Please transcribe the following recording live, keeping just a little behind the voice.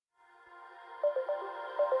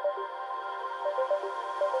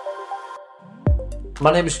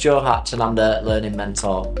My name is Joe Hatch and I'm the Learning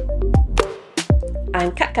Mentor.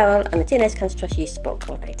 I'm Cat Carroll, I'm the Teenage Cancer Trust Youth Support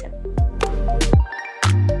Coordinator.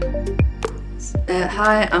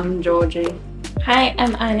 Hi, I'm Georgie. Hi,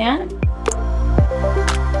 I'm Ania.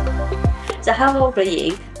 So how old were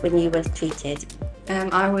you when you were treated?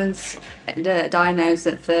 I was diagnosed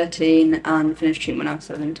at 13 and finished treatment when I was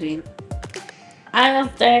 17. I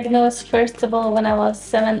was diagnosed first of all when I was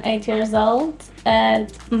 7-8 years old,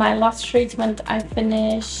 and my last treatment I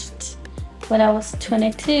finished when I was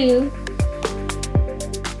 22.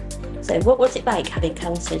 So what was it like having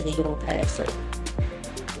cancer as a young person?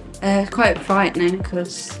 Quite frightening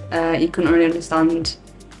because you couldn't really understand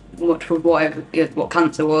much of what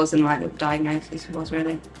cancer was and like what the diagnosis was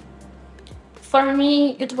really. For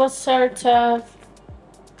me, it was sort of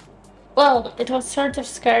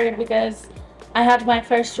scary because I had my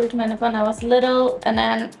first treatment when I was little, and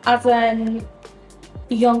then as a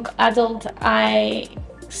young adult, I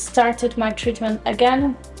started my treatment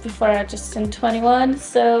again before I just turned 21.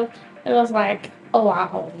 So it was like, oh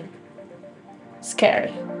wow,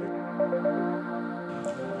 scary.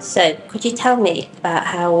 So could you tell me about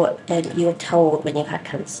how you were told when you had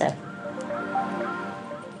cancer?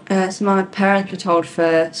 So my parents were told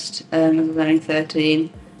first as I was only 13.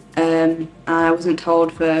 I wasn't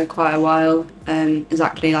told for quite a while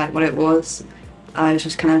exactly like what it was. I was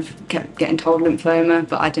just kind of kept getting told lymphoma,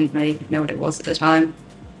 but I didn't really know what it was at the time.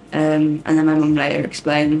 And then my mum later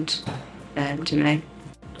explained to me.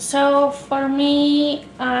 So for me,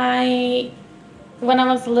 when I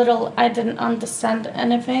was little, I didn't understand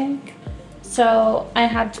anything. So I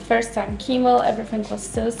had first time chemo, everything was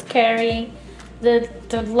so scary. The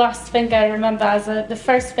first thing I remember as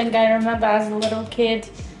a little kid,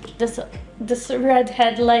 this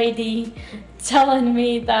redhead lady telling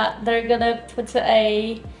me that they're gonna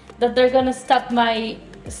stab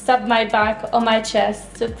my back or my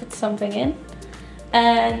chest to put something in.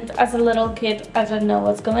 And as a little kid, I didn't know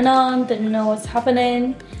what's going on, didn't know what's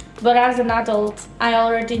happening. But as an adult, I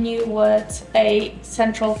already knew what a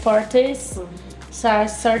central port is. So I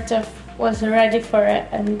sort of was ready for it,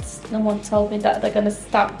 and no one told me that they're gonna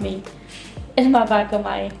stab me in my back or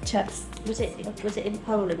my chest. Was it in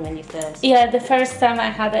Poland when you first? Yeah, the first time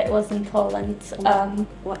I had it was in Poland.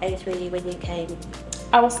 What age were you when you came?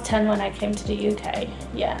 I was 10 when I came to the UK.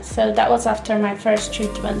 Yeah, so that was after my first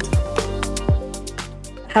treatment.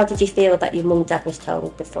 How did you feel that your mum and dad was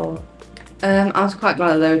told before? I was quite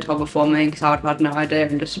glad that they were told before me because I would have had no idea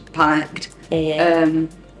and just panicked. Yeah.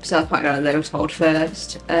 So I was quite glad that they were told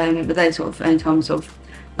first. But they sort of only told me sort of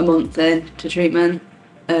a month in to treatment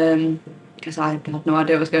because I had no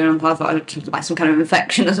idea what was going on. I thought it was like some kind of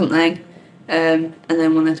infection or something. And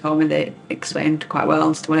then when they told me, they explained quite well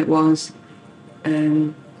as to what it was.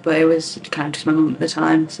 But it was kind of just my mum at the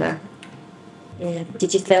time, so. Yeah.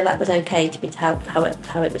 Did you feel that was okay to be told how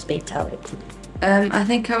it was being told? I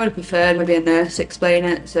think I would have preferred maybe a nurse to explain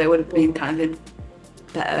it, so it would have been kind of in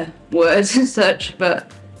better words and such,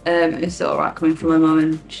 but it's still alright coming from my mum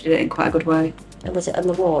and she did it in quite a good way. And was it on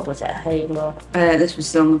the ward? Was it at home or? This was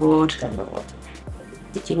still on the ward. On the ward.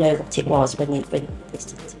 Did you know what it was when you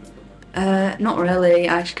visited? Not really.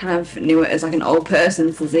 I just kind of knew it as like an old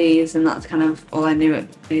person's disease, and that's kind of all I knew at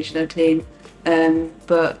age 13.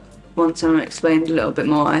 But once I explained a little bit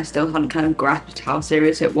more, I still hadn't kind of grasped how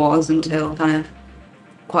serious it was until kind of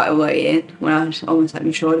quite a way in, when I was almost like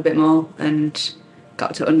matured a bit more and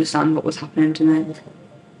got to understand what was happening to me.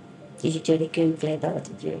 Did you do any Googling or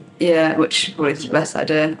did you? Yeah, which probably is the best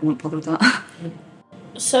idea. I wouldn't bother with that.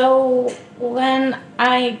 So when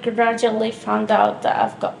I gradually found out that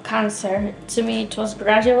I've got cancer, to me it was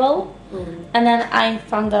gradual. And then I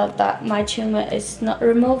found out that my tumour is not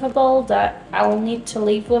removable, that I will need to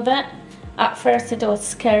live with it. At first it was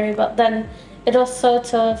scary, but then it was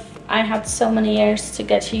sort of, I had so many years to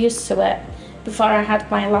get used to it before I had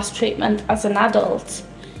my last treatment as an adult.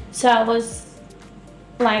 So I was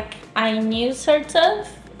like, I knew sort of,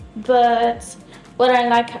 but what I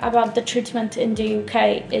like about the treatment in the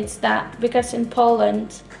UK is that because in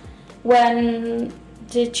Poland, when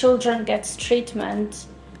the children get treatment,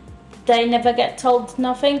 they never get told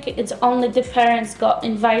nothing. It's only the parents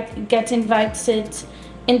get invited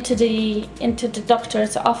into the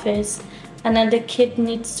doctor's office, and then the kid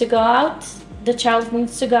needs to go out. The child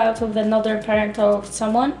needs to go out with another parent or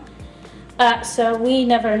someone. So we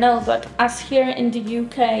never know. But as here in the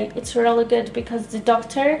UK, it's really good because the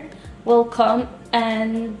doctor will come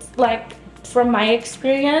and, like, from my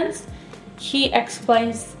experience, he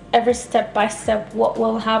explains every step by step what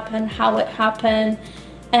will happen, how it happened.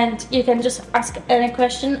 And you can just ask any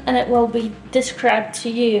question and it will be described to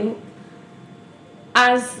you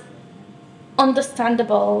as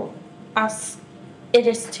understandable as it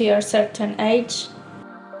is to your certain age.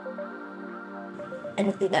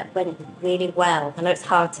 Anything that went really well? I know it's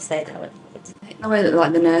hard to say that. The way that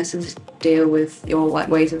like the nurses deal with your like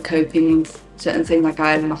ways of coping with certain things, like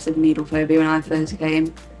I had a massive needle phobia when I first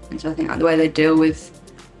came, and so I think like the way they deal with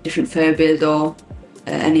different phobias or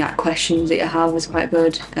any like questions that you have is quite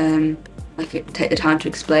good. Like take the time to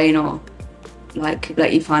explain or like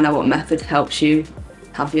let you find out what method helps you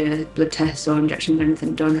have your blood tests or injections or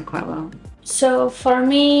anything done quite well. So for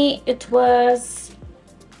me,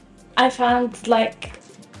 I found like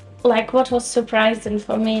what was surprising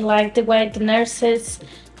for me, like the way the nurses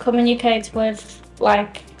communicate with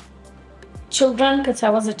like children, because I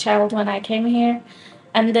was a child when I came here,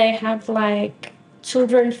 and they have like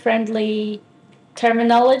children-friendly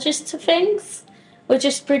terminologies to things, which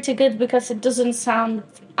is pretty good because it doesn't sound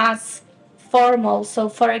as formal. So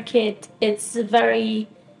for a kid, it's very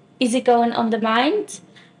easygoing on the mind.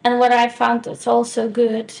 And what I found is also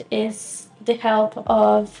good is the help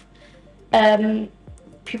of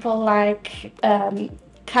people like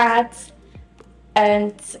Cat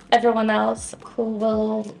and everyone else who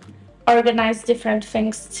will organize different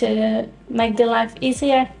things to make the life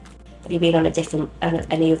easier. Have you been on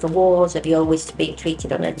any of the wards? Have you always been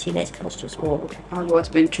treated on a teenage cancerous ward? I've always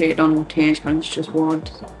been treated on teenage cancerous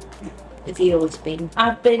wards. Have you always been?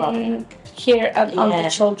 I've been here on the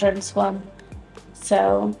children's one.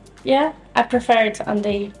 So, yeah, I prefer it on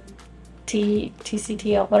the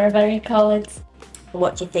TCT or whatever you call it.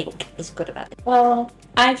 What do you think is good about it? Well,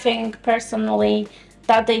 I think personally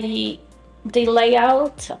that the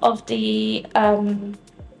layout of the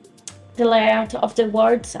layout of the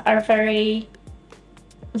wards are very,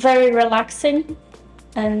 very relaxing,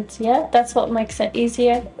 and yeah, that's what makes it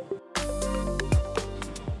easier.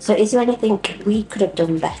 So, is there anything we could have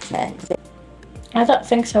done better? I don't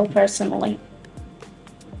think so personally.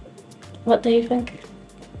 What do you think?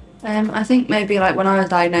 I think maybe like when I was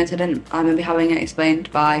diagnosed, I remember having it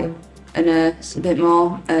explained by a nurse a bit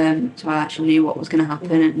more, so I actually knew what was going to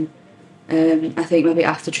happen. And I think maybe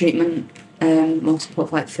after treatment, more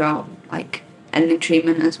support like throughout like ending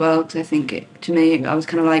treatment as well. Because I think to me, I was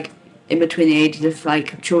kind of like in between the ages of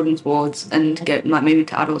like children's wards and like moving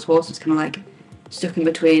to adults wards. It's kind of like stuck in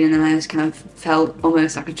between, and then I just kind of felt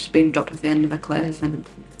almost like I'd just been dropped off the end of a cliff. And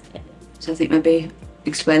so I think maybe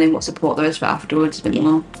explaining what support there is for afterwards a bit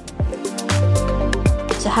more.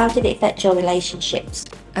 So how did it affect your relationships?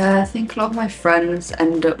 I think a lot of my friends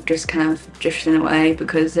end up just kind of drifting away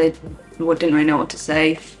because they didn't really know what to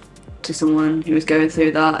say to someone who was going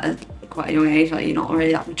through that at quite a young age. Like, you're not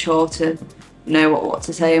really that mature to know what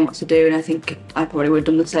to say and what to do, and I think I probably would have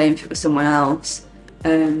done the same if it was someone else.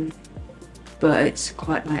 But it's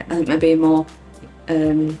quite like, I think maybe more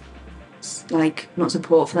like not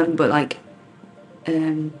support for them, but like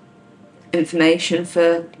information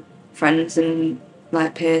for friends and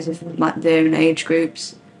like peers of like their own age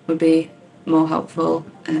groups would be more helpful.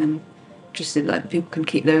 Just so like people can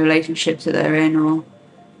keep their relationships that they're in or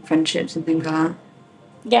friendships and things like that.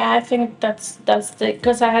 Yeah, I think that's the,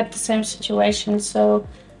 because I had the same situation. So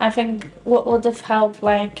I think what would have helped,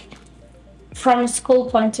 like from a school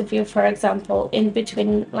point of view, for example, in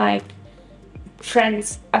between like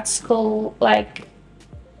friends at school, like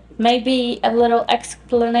maybe a little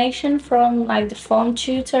explanation from like the form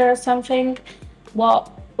tutor or something, what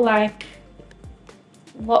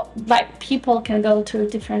people can go through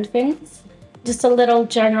different things. Just a little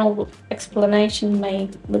general explanation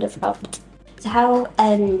would have helped. So how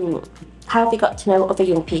have you got to know other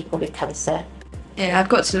young people with cancer? Yeah, I've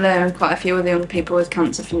got to learn quite a few other young people with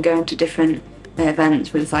cancer from going to different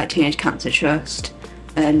events with like Teenage Cancer Trust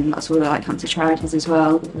and lots of other like cancer charities as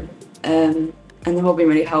well. And they've all been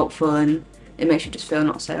really helpful, and it makes you just feel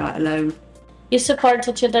not so like alone. You support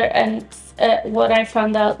each other, and what I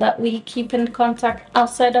found out that we keep in contact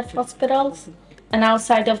outside of hospitals and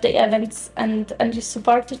outside of the events, and you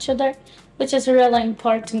support each other, which is really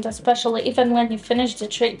important, especially even when you finish the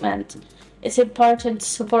treatment. It's important to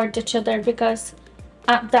support each other because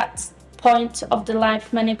at that point of the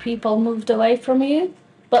life, many people moved away from you,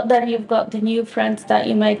 but then you've got the new friends that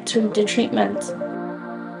you made through the treatment.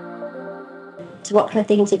 So what kind of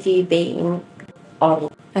things have you been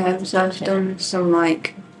on? So I've done some I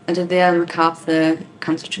did the Ellen MacArthur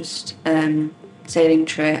Cancer Trust sailing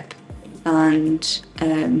trip, and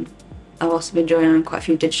I've also been joining quite a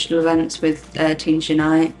few digital events with Teens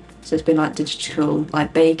Unite. So it's been like digital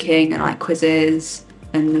like baking and like quizzes,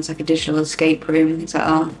 and there's like a digital escape room, things like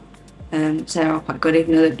that. So they're all quite good,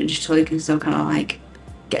 even though they're digital, you can still kind of like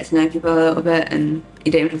get to know people a little bit, and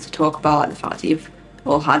you don't even have to talk about like the fact that you've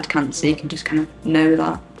all had cancer, you can just kind of know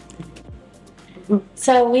that.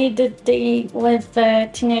 So we did with the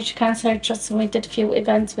teenage cancer trust, we did few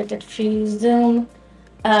events, we did few Zoom,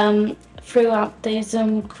 throughout the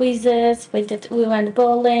Zoom quizzes, we went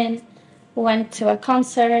bowling, we went to a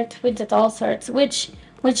concert, we did all sorts, which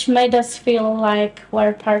made us feel like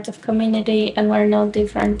we're part of community and we're no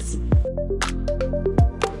different.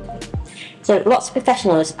 So lots of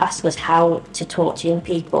professionals ask us how to talk to young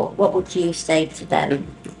people. What would you say to them?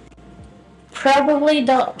 Probably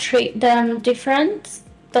don't treat them different.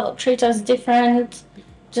 Don't treat us different.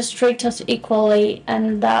 Just treat us equally,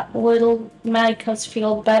 and that will make us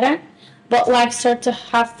feel better. But like, sort of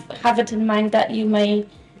have it in mind that you may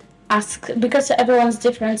ask, because everyone's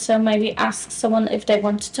different. So maybe ask someone if they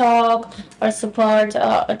want to talk or support,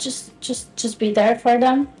 or just be there for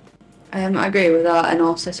them. I agree with that, and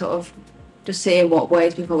also sort of just seeing what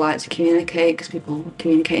ways people like to communicate, because people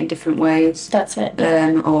communicate in different ways. That's it.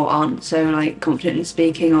 Yeah. Or aren't so like confident in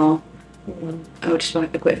speaking, or just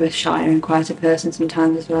like a bit of a shyer and quieter person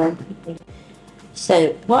sometimes as well.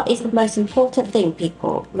 So, what is the most important thing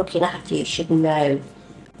people looking after you should know?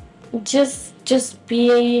 Just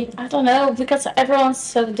be, I don't know, because everyone's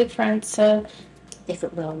so different. So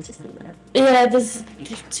Different roles, isn't there? yeah,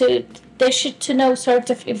 they should to know sort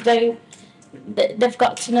of if they've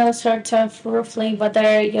got to know sort of roughly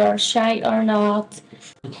whether you're shy or not.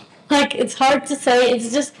 Like, it's hard to say.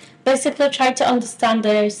 It's just basically try to understand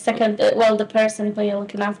the person who you're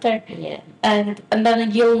looking after. Yeah. And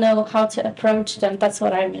then you'll know how to approach them. That's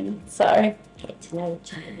what I mean. Sorry. Get to know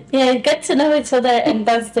each other. Yeah, get to know each other, and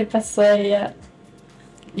that's the best way. Yeah.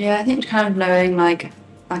 Yeah, I think kind of knowing like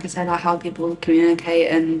I said, like how people communicate,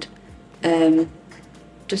 and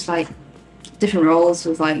just like different roles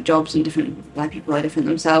with like jobs, and different like people are different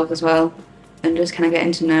themselves as well, and just kind of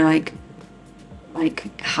getting to know like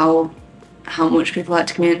how much people like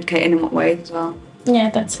to communicate and in what ways as well. Yeah,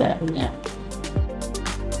 that's it. Yeah.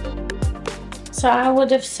 So I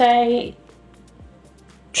would have say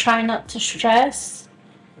try not to stress,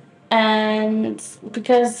 and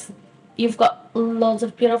because you've got loads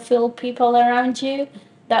of beautiful people around you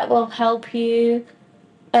that will help you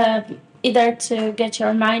either to get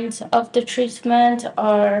your mind off the treatment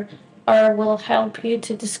or will help you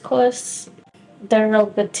to discuss. They're a real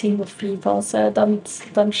good team of people, so don't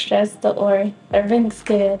stress, don't worry. Everything's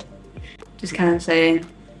good. Just kind of saying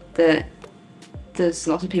that there's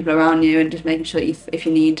lots of people around you, and just making sure if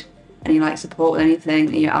you need any like support with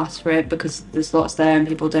anything, you ask for it, because there's lots there and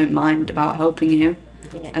people don't mind about helping you.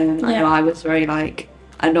 Yeah. I know I was very like,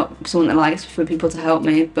 I'm not someone that likes for people to help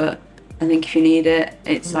me, but I think if you need it,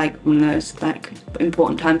 it's like one of those like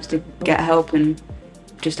important times to get help and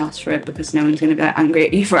just ask for it, because no one's going to be like, angry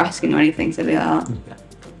at you for asking or anything, so be like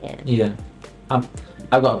that. Yeah. I've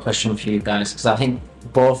got a question for you guys, because I think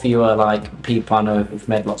both of you are like people I know who've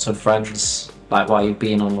made lots of friends like while you've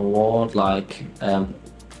been on the ward. Like,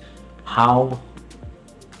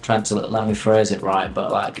 trying to let me phrase it right,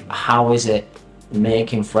 but like, how is it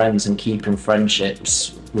making friends and keeping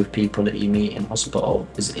friendships with people that you meet in hospital?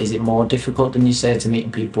 Is it more difficult than you say to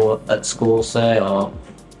meeting people at school, say, or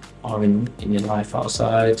in your life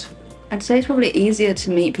outside? I'd say it's probably easier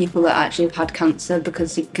to meet people that actually have had cancer,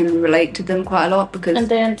 because you can relate to them quite a lot, because And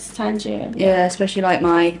they understand you. yeah, especially like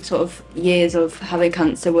my sort of years of having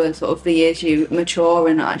cancer were sort of the years you mature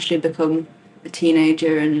and actually become a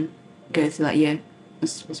teenager and go through that year. I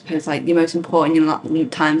suppose like the most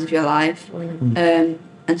important times of your life.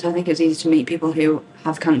 And so I think it's easy to meet people who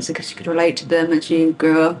have cancer, because you could relate to them as you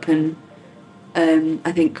grew up. And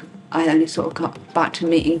I think I only sort of got back to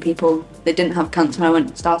meeting people that didn't have cancer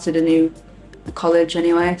when I started a new college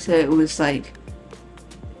anyway. So it was like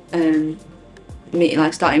meeting,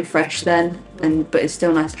 like starting fresh then. But it's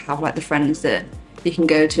still nice to have like the friends that you can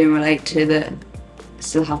go to and relate to that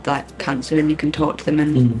still have like cancer, and you can talk to them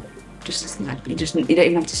and just like you don't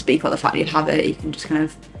even have to speak about the fact that you have it. You can just kind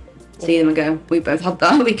of see them and go, we both had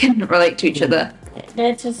that. We can relate to each other.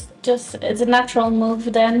 Yeah, just it's a natural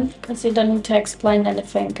move then, because you don't need to explain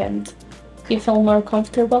anything and you feel more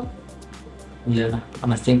comfortable. Yeah,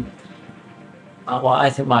 and I think what I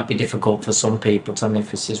think might be difficult for some people, tell me if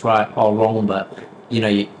this is right or wrong, but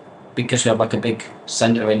because we have like a big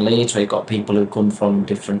centre in Leeds where you've got people who come from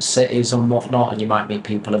different cities and whatnot, and you might meet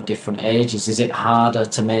people of different ages. Is it harder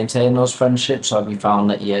to maintain those friendships, or have you found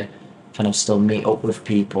that you kind of still meet up with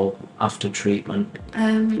people after treatment?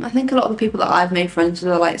 I think a lot of the people that I've made friends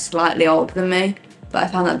with are like slightly older than me, but I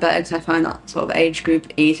found that better because I find that sort of age group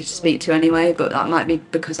easier to speak to anyway. But that might be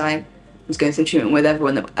because I was going through treatment with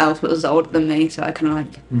everyone else that was older than me, so I kind of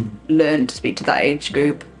like learned to speak to that age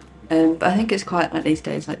group. But I think it's quite like these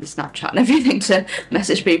days, like the Snapchat and everything, to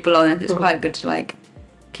message people on it. It's quite good to like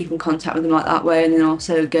keep in contact with them like that way, and then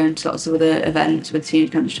also going to lots of other events with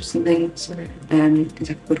teenage cancers and things. It's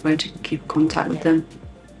like a good way to keep in contact with them.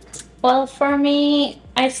 Well, for me,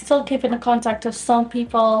 I still keep in contact with some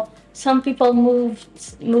people. Some people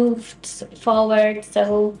moved forward,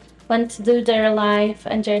 so went to do their life,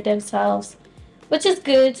 enjoy themselves, which is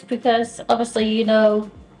good because obviously, you know,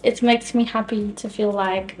 it makes me happy to feel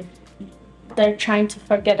like they're trying to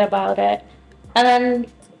forget about it. And then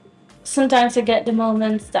sometimes you get the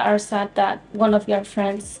moments that are sad that one of your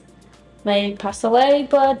friends may pass away,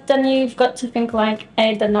 but then you've got to think like,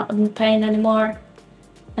 hey, they're not in pain anymore.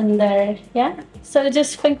 And they're, yeah. So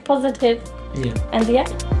just think positive. Yeah. And yeah.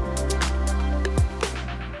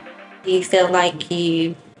 Do you feel like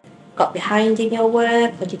you got behind in your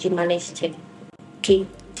work, or did you manage to keep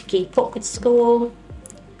up with school?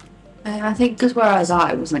 I think because where I was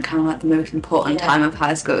at, it wasn't kind of like the most important time of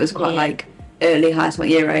high school. It was quite like early high school,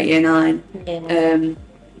 year 8, year 9. Yeah.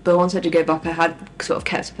 But once I did go back, I had sort of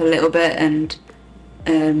kept up a little bit, and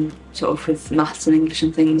sort of with maths and English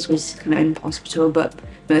and things was kind of in hospital. But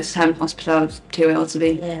most of the time in hospital, I was too ill to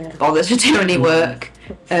be bothered to do any work.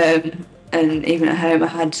 And even at home, I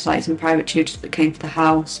had like some private tutors that came to the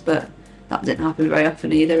house, but that didn't happen very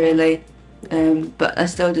often either, really. But I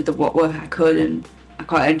still did the what work I could, and I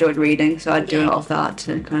quite enjoyed reading, so I'd do a lot of that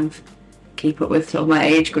to kind of keep up with sort of my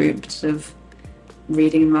age groups of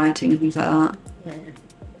reading and writing and things like that.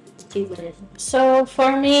 So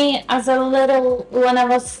for me, when I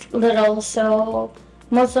was little, so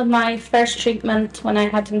most of my first treatment when I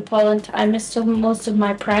had in Poland, I missed most of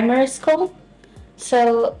my primary school.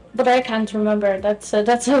 So, but I can't remember. That's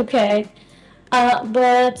okay.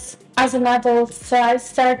 But as an adult, so I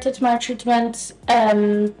started my treatment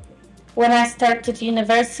when I started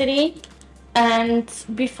university, and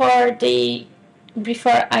before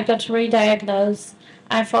I got re-diagnosed,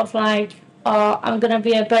 I thought like, oh, I'm gonna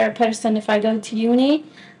be a better person if I go to uni.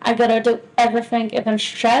 I gotta do everything, even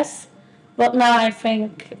stress. But now I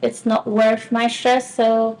think it's not worth my stress,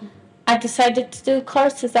 so I decided to do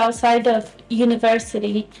courses outside of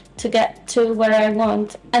university to get to where I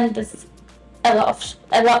want, and there's a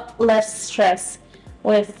lot less stress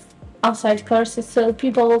with outside courses, so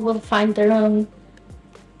people will find their own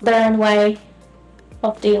way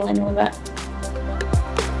of dealing with it.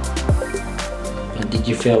 And did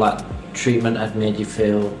you feel like treatment had made you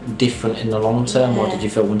feel different in the long term, or did you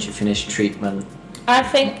feel once you finished treatment? I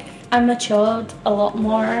think I matured a lot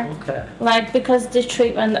more. Okay. Like, because the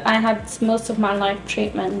treatment, I had most of my life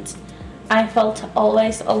treatment, I felt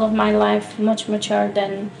always all of my life much mature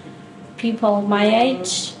than people my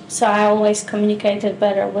age. So I always communicated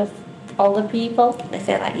better with all the people. I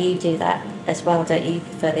feel like you do that as well, don't you?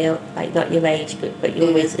 For the, like, not your age group, but you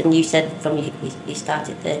always, and you said from you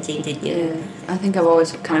started 13, didn't you? Yeah, I think I've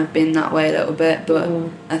always kind of been that way a little bit, but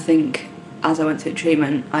I think as I went through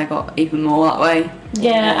treatment, I got even more that way.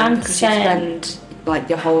 Yeah, I'm the because same. you spend like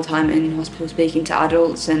your whole time in hospital speaking to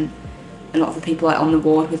adults, and a lot of the people like on the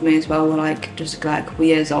ward with me as well were like just like a couple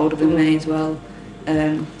years older than me as well.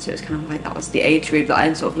 So it's kind of like that was the age group that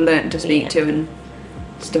I sort of learnt to speak to and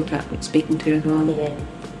still kept speaking to as well. Yeah.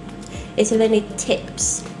 Is there any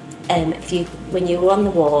tips when you were on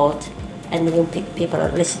the ward and the young people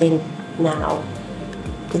are listening now?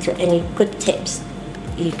 Is there any good tips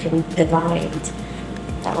you can provide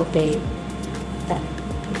that would be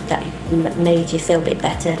that made you feel a bit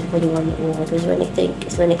better when you were on the ward? Is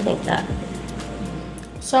there anything that?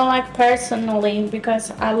 So like personally,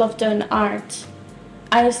 because I love doing art,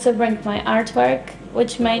 I used to bring my artwork,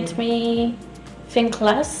 which made me think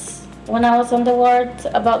less when I was on the ward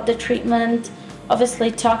about the treatment.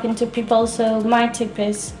 Obviously talking to people, so my tip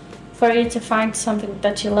is for you to find something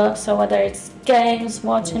that you love. So whether it's games,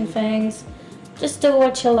 watching things, just do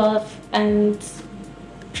what you love and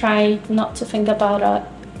try not to think about it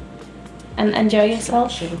and enjoy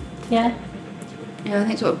yourself. Yeah. Yeah, I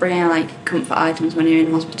think sort of bringing like comfort items when you're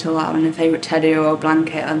in hospital, like having a favourite teddy or a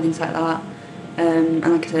blanket and things like that. And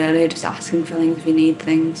like I said earlier, just asking for things if you need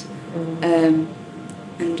things.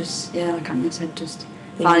 And just, yeah, like Anya said, just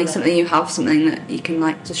finding something that you can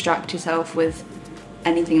like distract yourself with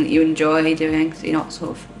anything that you enjoy doing, so you're not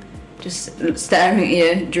sort of just staring at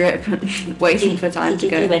your drip and waiting for time to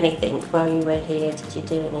go. Did you do anything while you were here? Did you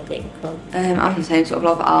do anything fun? I was the same, sort of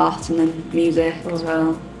love art and then music as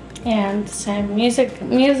well. Yeah, and the same.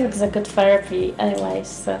 Music's a good therapy anyway,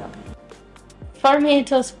 so for me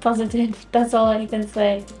it was positive, that's all I can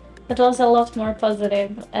say. It was a lot more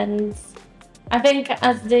positive, and I think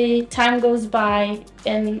as the time goes by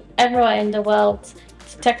in everywhere in the world,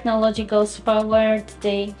 technology goes forward,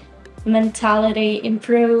 the mentality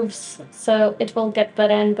improves, so it will get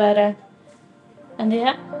better and better. And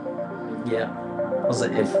yeah,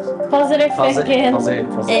 Positive. positive thinking.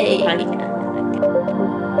 Positive. Hey.